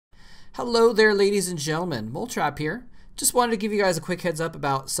Hello there, ladies and gentlemen. Moletrap here. Just wanted to give you guys a quick heads up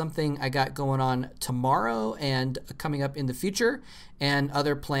about something I got going on tomorrow and coming up in the future, and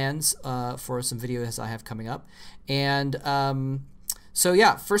other plans for some videos I have coming up. And so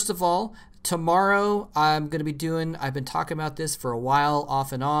yeah, first of all, tomorrow I'm going to be doing, I've been talking about this for a while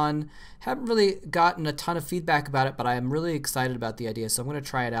off and on. Haven't really gotten a ton of feedback about it, but I am really excited about the idea, so I'm going to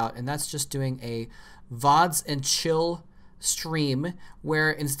try it out. And that's just doing a VODs and chill stream where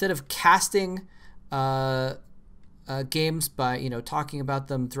instead of casting games by talking about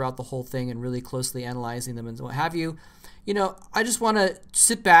them throughout the whole thing and really closely analyzing them and what have you, I just want to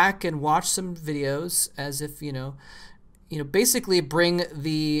sit back and watch some videos as if basically bring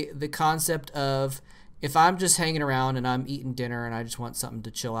the concept of, if I'm just hanging around and I'm eating dinner and I just want something to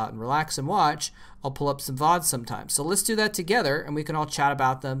chill out and relax and watch, I'll pull up some VODs sometimes. So let's do that together and we can all chat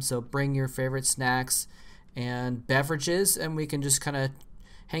about them. So bring your favorite snacks and beverages and we can just kind of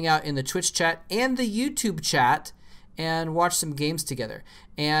hang out in the Twitch chat and the YouTube chat and watch some games together.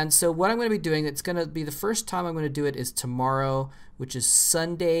 And so what I'm going to be doing, it's going to be the first time I'm going to do it, is tomorrow, which is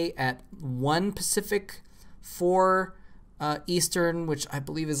Sunday at 1 Pacific, 4 Eastern, which I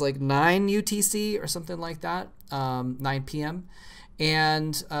believe is like 9 UTC or something like that, 9 p.m.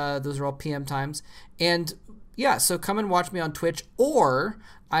 And those are all PM times. And yeah, so come and watch me on Twitch, or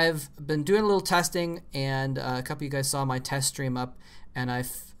I've been doing a little testing, and a couple of you guys saw my test stream up, and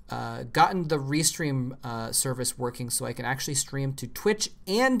I've gotten the Restream service working so I can actually stream to Twitch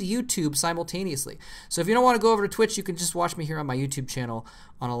and YouTube simultaneously. So if you don't want to go over to Twitch, you can just watch me here on my YouTube channel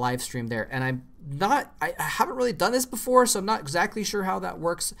on a live stream there. And I haven't really done this before, so I'm not exactly sure how that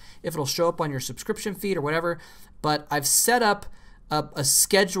works, if it'll show up on your subscription feed or whatever, but I've set up a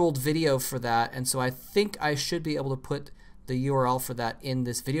scheduled video for that, and so I think I should be able to put the URL for that in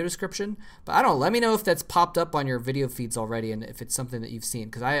this video description. But I don't know, let me know if that's popped up on your video feeds already and if it's something that you've seen,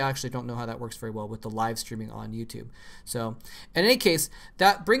 because I actually don't know how that works very well with the live streaming on YouTube. So in any case,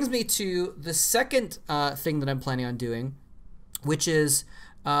 that brings me to the second thing that I'm planning on doing, which is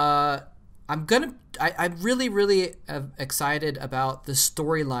I'm really excited about the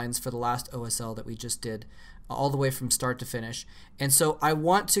storylines for the last OSL that we just did, all the way from start to finish. And so I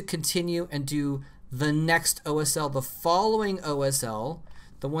want to continue and do the next OSL, the following OSL,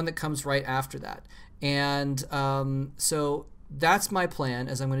 the one that comes right after that. And so that's my plan,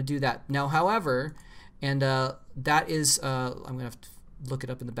 as I'm going to do that. Now, however, and that is, I'm going to have to look it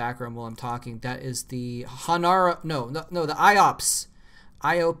up in the background while I'm talking. That is the Hanara, no, the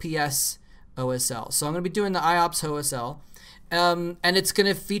IOPS OSL. So I'm going to be doing the IOPS OSL. And it's going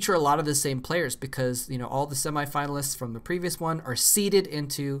to feature a lot of the same players because, all the semifinalists from the previous one are seeded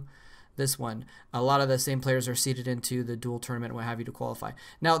into this one. A lot of the same players are seeded into the dual tournament and what have you to qualify.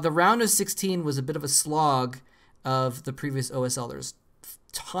 Now, the round of 16 was a bit of a slog of the previous OSL. There's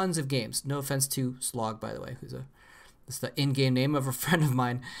tons of games. No offense to Slog, by the way, it's the in-game name of a friend of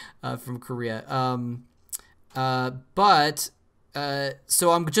mine from Korea. So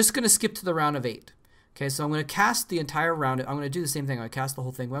I'm just going to skip to the round of 8. Okay, so I'm going to cast the entire round. I'm going to do the same thing. I'm going to cast the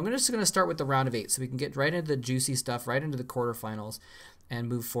whole thing. But I'm just going to start with the round of 8 so we can get right into the juicy stuff, right into the quarterfinals, and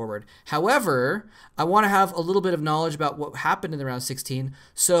move forward. However, I want to have a little bit of knowledge about what happened in the round of 16.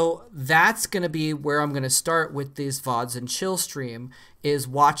 So that's going to be where I'm going to start with these VODs and chill stream, is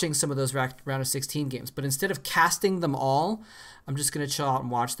watching some of those round of 16 games. But instead of casting them all, I'm just going to chill out and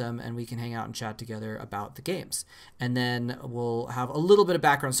watch them, and we can hang out and chat together about the games. And then we'll have a little bit of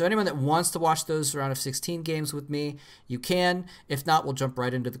background. So anyone that wants to watch those round of 16 games with me, you can. If not, we'll jump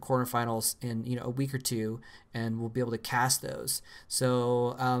right into the quarterfinals in a week or two, and we'll be able to cast those.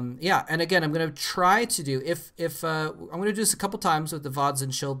 So yeah, and again, I'm going to try to do, I'm going to do this a couple times with the VODs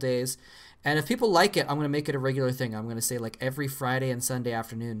and chill days. And if people like it, I'm going to make it a regular thing. I'm going to say like every Friday and Sunday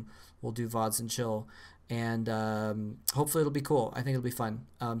afternoon, we'll do VODs and chill. And hopefully it'll be cool. I think it'll be fun.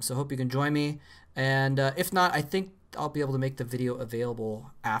 So hope you can join me. And if not, I think I'll be able to make the video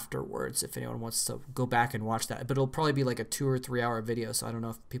available afterwards if anyone wants to go back and watch that. But it'll probably be like a 2 or 3 hour video, so I don't know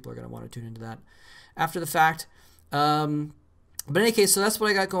if people are going to want to tune into that after the fact. But in any case, so that's what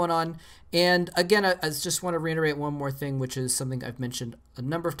I got going on. And again, I just want to reiterate one more thing, which is something I've mentioned a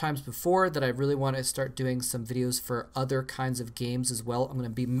number of times before, that I really want to start doing some videos for other kinds of games as well. I'm going to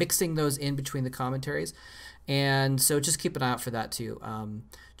be mixing those in between the commentaries. And so just keep an eye out for that too.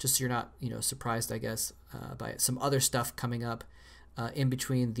 Just so you're not, surprised, I guess, by some other stuff coming up in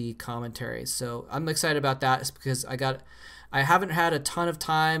between the commentaries. So I'm excited about that. It's because I haven't had a ton of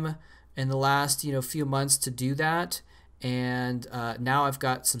time in the last, few months to do that. And now I've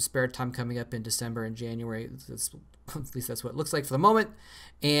got some spare time coming up in December and January. That's At least that's what it looks like for the moment.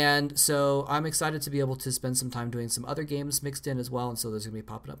 And so I'm excited to be able to spend some time doing some other games mixed in as well. And so those are going to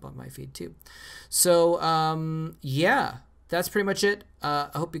be popping up on my feed too. So yeah, that's pretty much it. I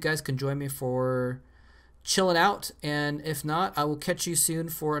hope you guys can join me for chilling out. And if not, I will catch you soon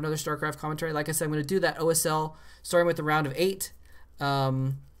for another StarCraft commentary. Like I said, I'm going to do that OSL starting with the round of 8.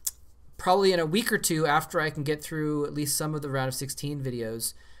 Probably in a week or two after I can get through at least some of the round of 16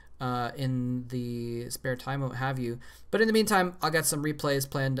 videos in the spare time, what have you. But in the meantime, I got some replays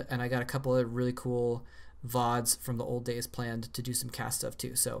planned, and I got a couple of really cool VODs from the old days planned to do some cast stuff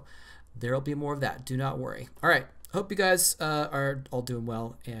too. So there'll be more of that. Do not worry. All right. Hope you guys are all doing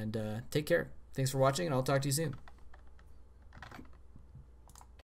well, and take care. Thanks for watching, and I'll talk to you soon.